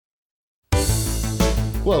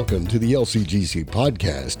Welcome to the LCGC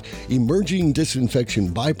podcast, Emerging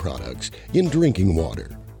Disinfection Byproducts in Drinking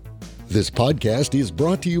Water. This podcast is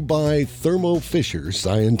brought to you by Thermo Fisher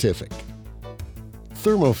Scientific.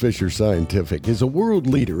 Thermo Fisher Scientific is a world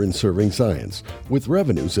leader in serving science, with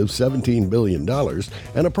revenues of $17 billion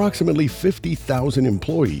and approximately 50,000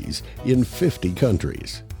 employees in 50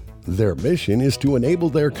 countries. Their mission is to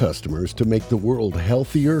enable their customers to make the world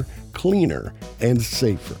healthier, cleaner, and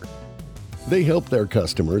safer. They help their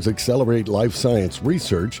customers accelerate life science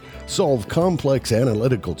research, solve complex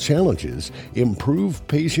analytical challenges, improve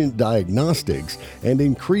patient diagnostics, and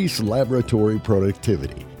increase laboratory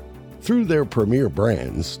productivity. Through their premier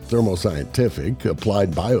brands, Thermo Scientific,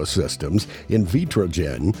 Applied Biosystems,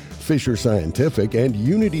 Invitrogen, Fisher Scientific, and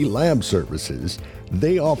Unity Lab Services,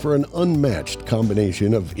 they offer an unmatched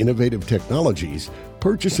combination of innovative technologies,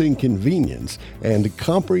 purchasing convenience, and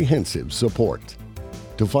comprehensive support.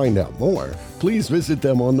 To find out more, please visit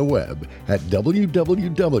them on the web at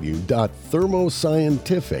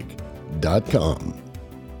www.thermoscientific.com.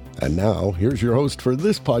 And now, here's your host for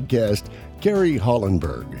this podcast, Carrie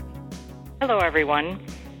Hollenberg. Hello, everyone.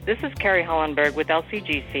 This is Carrie Hollenberg with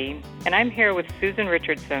LCGC, and I'm here with Susan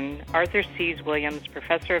Richardson, Arthur C. Williams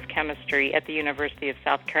Professor of Chemistry at the University of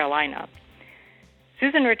South Carolina.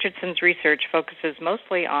 Susan Richardson's research focuses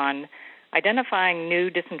mostly on identifying new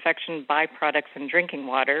disinfection byproducts in drinking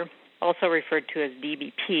water, also referred to as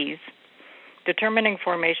DBPs, determining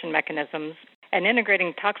formation mechanisms, and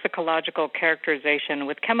integrating toxicological characterization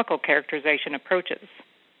with chemical characterization approaches.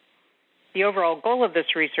 The overall goal of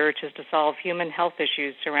this research is to solve human health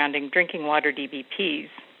issues surrounding drinking water DBPs.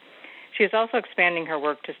 She is also expanding her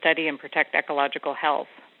work to study and protect ecological health.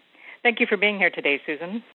 Thank you for being here today,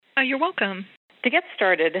 Susan. You're welcome. To get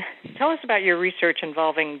started, tell us about your research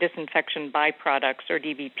involving disinfection byproducts, or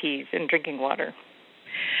DBPs, in drinking water.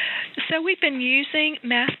 So we've been using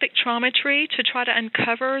mass spectrometry to try to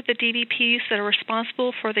uncover the DBPs that are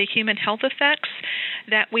responsible for the human health effects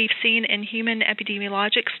that we've seen in human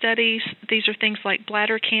epidemiologic studies. These are things like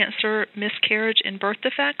bladder cancer, miscarriage, and birth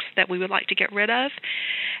defects that we would like to get rid of.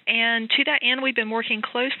 And to that end, we've been working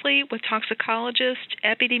closely with toxicologists,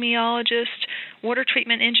 epidemiologists, water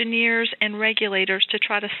treatment engineers, and regulators to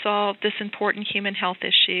try to solve this important human health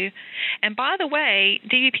issue. And by the way,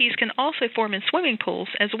 DBPs can also form in swimming pools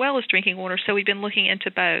as well as drinking water, so we've been looking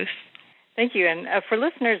into both. Thank you. And for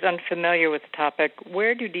listeners unfamiliar with the topic,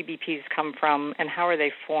 where do DBPs come from and how are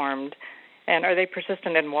they formed? And are they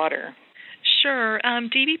persistent in water? Sure.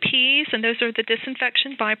 DBPs, and those are the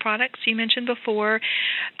disinfection byproducts you mentioned before,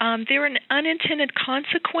 they're an unintended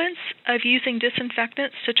consequence of using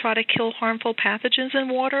disinfectants to try to kill harmful pathogens in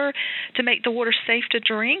water to make the water safe to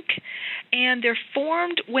drink. And they're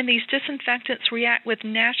formed when these disinfectants react with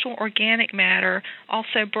natural organic matter,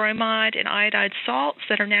 also bromide and iodide salts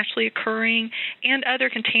that are naturally occurring, and other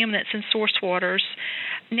contaminants in source waters.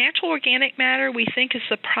 Natural organic matter, we think, is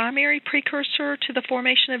the primary precursor to the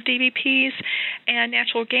formation of DBPs, and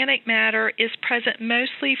natural organic matter is present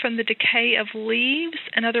mostly from the decay of leaves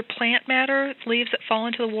and other plant matter, leaves that fall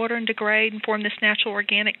into the water and degrade and form this natural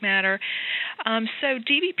organic matter. So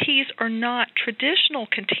DBPs are not traditional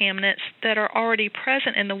contaminants that are already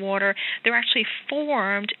present in the water. They're actually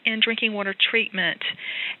formed in drinking water treatment.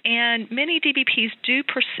 And many DBPs do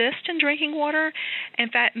persist in drinking water. In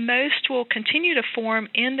fact, most will continue to form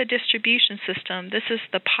in the distribution system. This is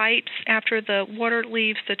the pipes after the water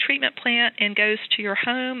leaves the treatment plant and goes to your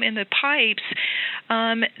home. In the pipes,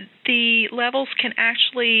 the levels can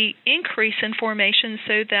actually increase in formation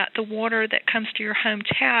so that the water that comes to your home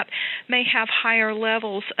tap may have higher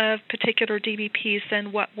levels of particular DBPs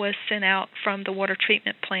than what was sent out from the water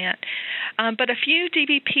treatment plant. But a few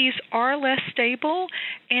DBPs are less stable,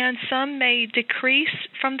 and some may decrease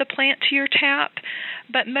from the plant to your tap,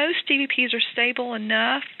 but most DBPs are stable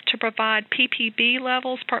enough to provide ppb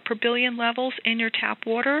levels, part per billion levels, in your tap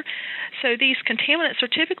water. So these contaminants are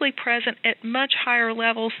typically present at much higher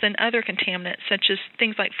levels than other contaminants, such as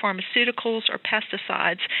things like pharmaceuticals or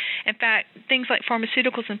pesticides. In fact, things like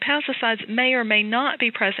pharmaceuticals and pesticides may or may not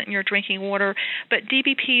be present in your drinking water, but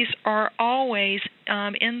DBPs are always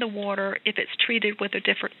in the water if it's treated with a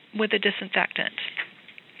disinfectant.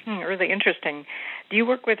 Really interesting. Do you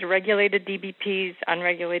work with regulated DBPs,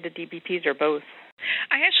 unregulated DBPs, or both?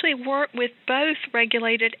 I actually work with both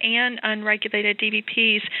regulated and unregulated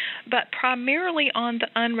DBPs, but primarily on the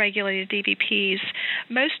unregulated DBPs.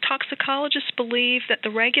 Most toxicologists believe that the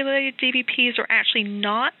regulated DBPs are actually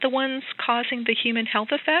not the ones causing the human health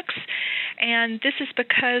effects, and this is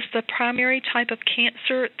because the primary type of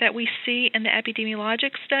cancer that we see in the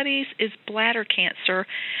epidemiologic studies is bladder cancer,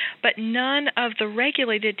 but none of the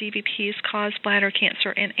regulated DBPs cause bladder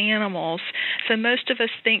cancer in animals. So most of us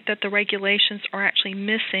think that the regulations are actually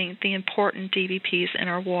missing the important DBPs in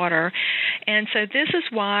our water. And so this is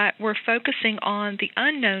why we're focusing on the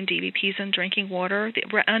unknown DBPs in drinking water,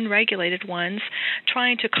 the unregulated ones,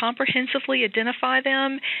 trying to comprehensively identify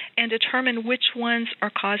them and determine which ones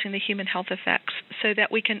are causing the human health effects so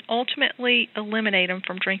that we can ultimately eliminate them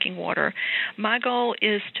from drinking water. My goal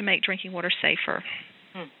is to make drinking water safer.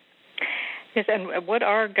 Yes, and what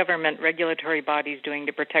are government regulatory bodies doing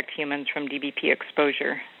to protect humans from DBP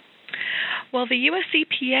exposure? Well, the U.S.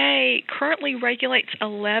 EPA currently regulates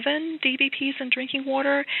 11 DBPs in drinking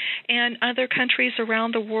water, and other countries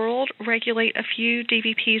around the world regulate a few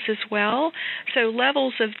DBPs as well. So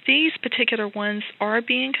levels of these particular ones are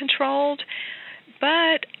being controlled,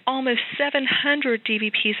 but almost 700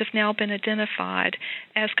 DBPs have now been identified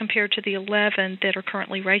as compared to the 11 that are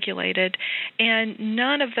currently regulated, and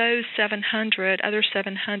none of those other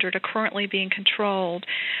 700 are currently being controlled.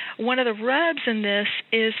 One of the rubs in this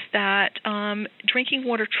is that drinking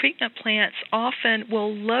water treatment plants often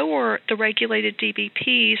will lower the regulated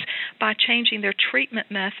DBPs by changing their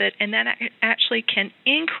treatment method, and that actually can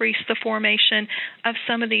increase the formation of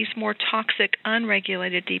some of these more toxic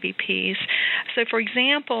unregulated DBPs. So, for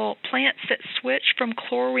example, plants that switch from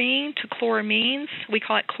chlorine to chloramines, we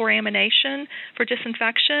call it chloramination for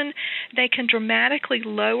disinfection, they can dramatically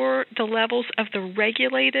lower the levels of the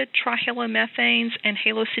regulated trihalomethanes and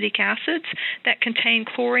haloacetic acids that contain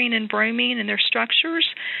chlorine and bromine in their structures.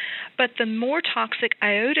 But the more toxic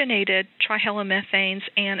iodinated trihalomethanes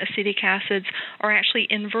and acetic acids are actually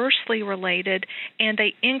inversely related, and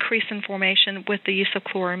they increase in formation with the use of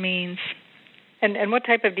chloramines. And what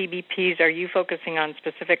type of DBPs are you focusing on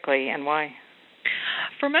specifically, and why?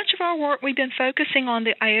 For much of our work, we've been focusing on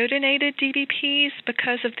the iodinated DBPs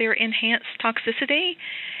because of their enhanced toxicity.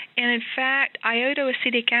 And in fact,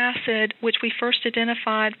 iodoacetic acid, which we first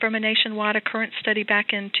identified from a nationwide occurrence study back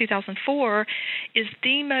in 2004, is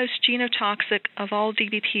the most genotoxic of all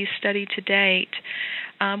DBPs studied to date.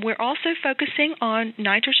 We're also focusing on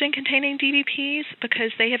nitrogen-containing DBPs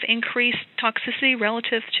because they have increased toxicity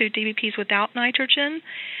relative to DBPs without nitrogen.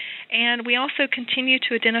 And we also continue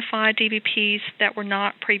to identify DBPs that were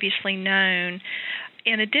not previously known.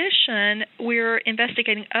 In addition, we're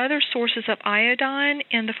investigating other sources of iodine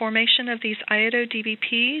in the formation of these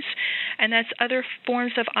iodo-DBPs, and that's other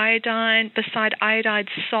forms of iodine beside iodide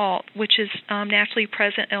salt, which is naturally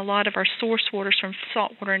present in a lot of our source waters from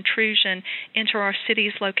saltwater intrusion into our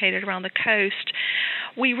cities located around the coast.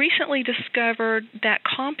 We recently discovered that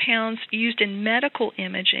compounds used in medical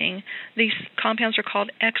imaging, these compounds are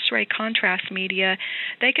called X-ray contrast media,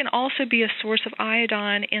 they can also be a source of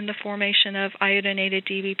iodine in the formation of iodinated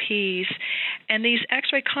DBPs. And these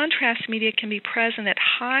X-ray contrast media can be present at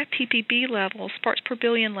high ppb levels, parts per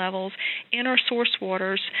billion levels, in our source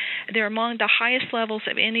waters. They're among the highest levels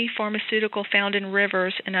of any pharmaceutical found in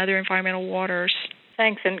rivers and other environmental waters.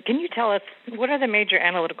 Thanks. And can you tell us what are the major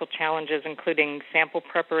analytical challenges, including sample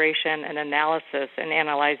preparation and analysis, in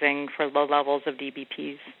analyzing for low levels of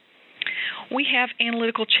DBPs? We have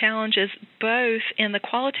analytical challenges both in the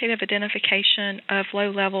qualitative identification of low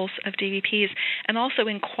levels of DBPs and also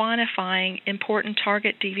in quantifying important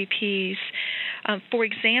target DBPs. For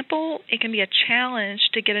example, it can be a challenge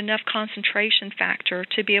to get enough concentration factor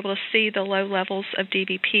to be able to see the low levels of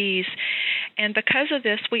DBPs. And because of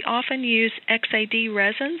this, we often use XAD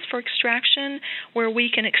resins for extraction, where we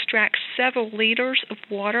can extract several liters of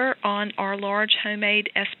water on our large homemade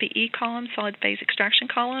SPE columns, solid phase extraction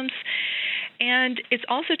columns. And it's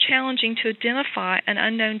also challenging to identify an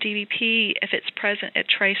unknown DBP if it's present at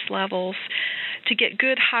trace levels. To get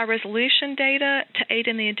good high-resolution data to aid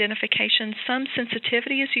in the identification, some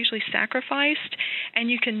sensitivity is usually sacrificed, and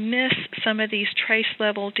you can miss some of these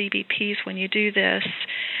trace-level DBPs when you do this.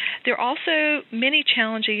 There are also many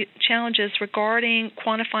challenges regarding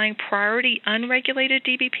quantifying priority unregulated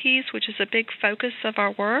DBPs, which is a big focus of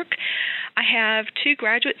our work. I have two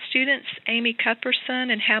graduate students, Amy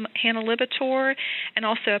Cuthbertson and Hannah Libator, and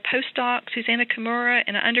also a postdoc, Susanna Kimura,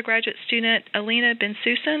 and an undergraduate student, Alina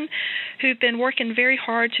Ben-Susan, who've been working very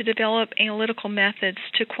hard to develop analytical methods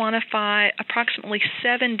to quantify approximately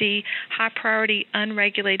 70 high-priority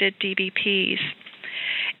unregulated DBPs.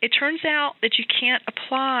 It turns out that you can't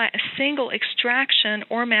apply a single extraction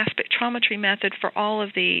or mass spectrometry method for all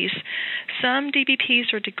of these. Some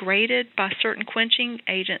DBPs are degraded by certain quenching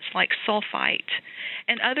agents like sulfite,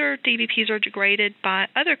 and other DBPs are degraded by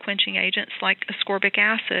other quenching agents like ascorbic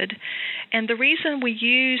acid. And the reason we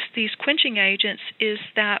use these quenching agents is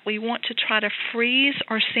that we want to try to freeze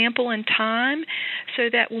our sample in time so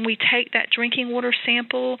that when we take that drinking water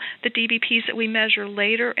sample, the DBPs that we measure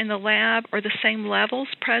later in the lab are the same levels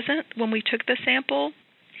present when we took the sample.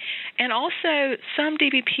 And also, some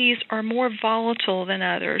DBPs are more volatile than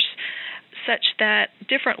others, such that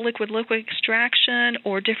different liquid-liquid extraction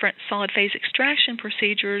or different solid-phase extraction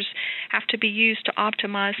procedures have to be used to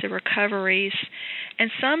optimize the recoveries. And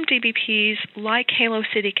some DBPs, like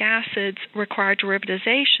haloacidic acids, require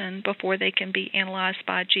derivatization before they can be analyzed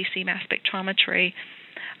by GC mass spectrometry.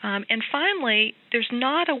 And finally, there's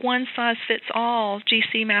not a one-size-fits-all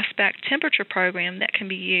GC mass spec temperature program that can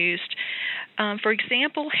be used. For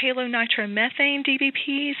example, halonitromethane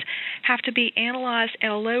DBPs have to be analyzed at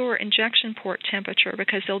a lower injection port temperature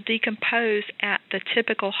because they'll decompose at the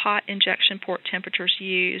typical hot injection port temperatures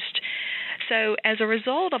used. So as a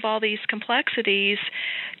result of all these complexities,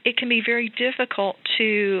 it can be very difficult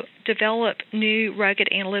to develop new rugged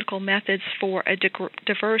analytical methods for a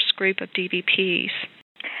diverse group of DBPs.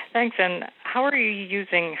 Thanks. And how are you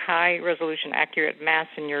using high-resolution accurate mass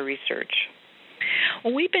in your research?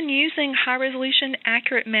 Well, we've been using high-resolution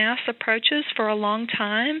accurate mass approaches for a long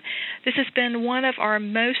time. This has been one of our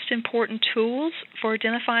most important tools for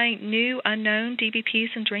identifying new unknown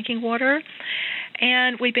DBPs in drinking water.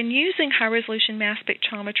 And we've been using high-resolution mass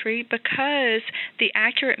spectrometry because the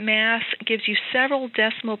accurate mass gives you several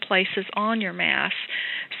decimal places on your mass.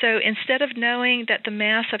 So instead of knowing that the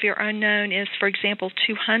mass of your unknown is, for example,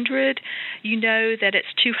 200, you know that it's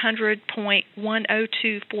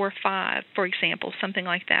 200.10245, for example, something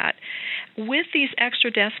like that. With these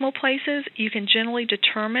extra decimal places, you can generally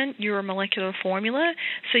determine your molecular formula,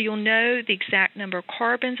 so you'll know the exact number of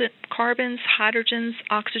carbons, hydrogens,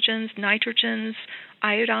 oxygens, nitrogens,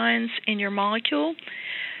 iodines in your molecule.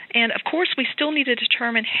 And, of course, we still need to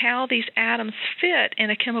determine how these atoms fit in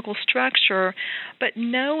a chemical structure, but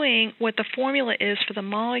knowing what the formula is for the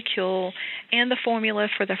molecule and the formula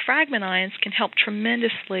for the fragment ions can help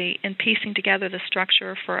tremendously in piecing together the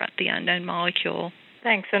structure for the unknown molecule.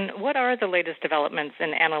 Thanks. And what are the latest developments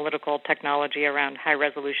in analytical technology around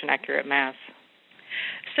high-resolution accurate mass?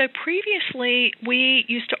 So previously, we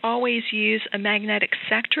used to always use a magnetic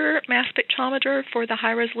sector mass spectrometer for the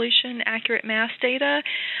high-resolution accurate mass data,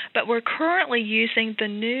 but we're currently using the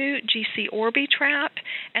new GC Orbitrap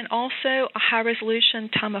and also a high-resolution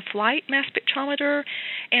time-of-flight mass spectrometer,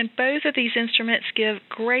 and both of these instruments give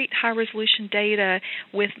great high-resolution data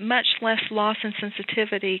with much less loss in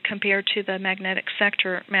sensitivity compared to the magnetic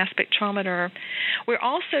sector mass spectrometer. We're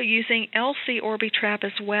also using LC Orbitrap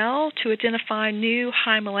as well to identify new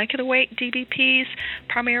high molecular weight DBPs,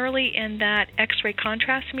 primarily in that X-ray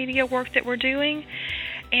contrast media work that we're doing.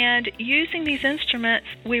 And using these instruments,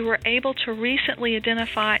 we were able to recently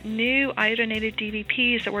identify new iodinated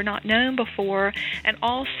DBPs that were not known before, and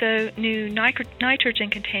also new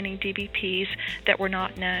nitrogen-containing DBPs that were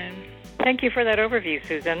not known. Thank you for that overview,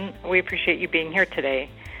 Susan. We appreciate you being here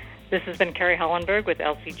today. This has been Carrie Hollenberg with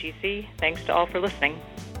LCGC. Thanks to all for listening.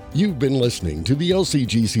 You've been listening to the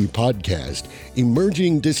LCGC podcast,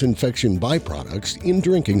 Emerging Disinfection Byproducts in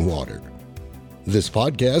Drinking Water. This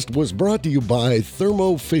podcast was brought to you by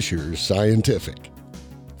Thermo Fisher Scientific.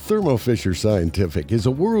 Thermo Fisher Scientific is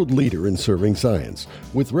a world leader in serving science,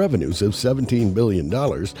 with revenues of $17 billion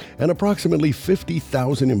and approximately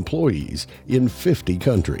 50,000 employees in 50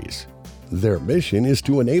 countries. Their mission is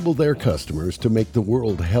to enable their customers to make the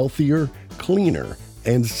world healthier, cleaner,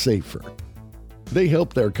 and safer. They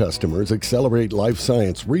help their customers accelerate life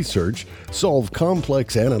science research, solve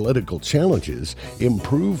complex analytical challenges,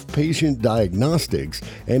 improve patient diagnostics,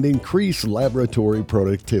 and increase laboratory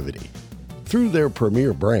productivity. Through their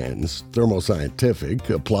premier brands, Thermo Scientific,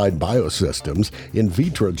 Applied Biosystems,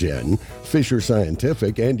 Invitrogen, Fisher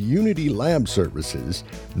Scientific, and Unity Lab Services,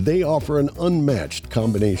 they offer an unmatched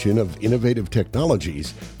combination of innovative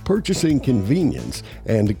technologies, purchasing convenience,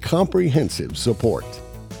 and comprehensive support.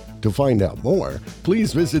 To find out more,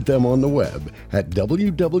 please visit them on the web at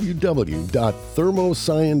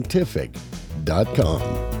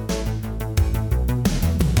www.thermoscientific.com.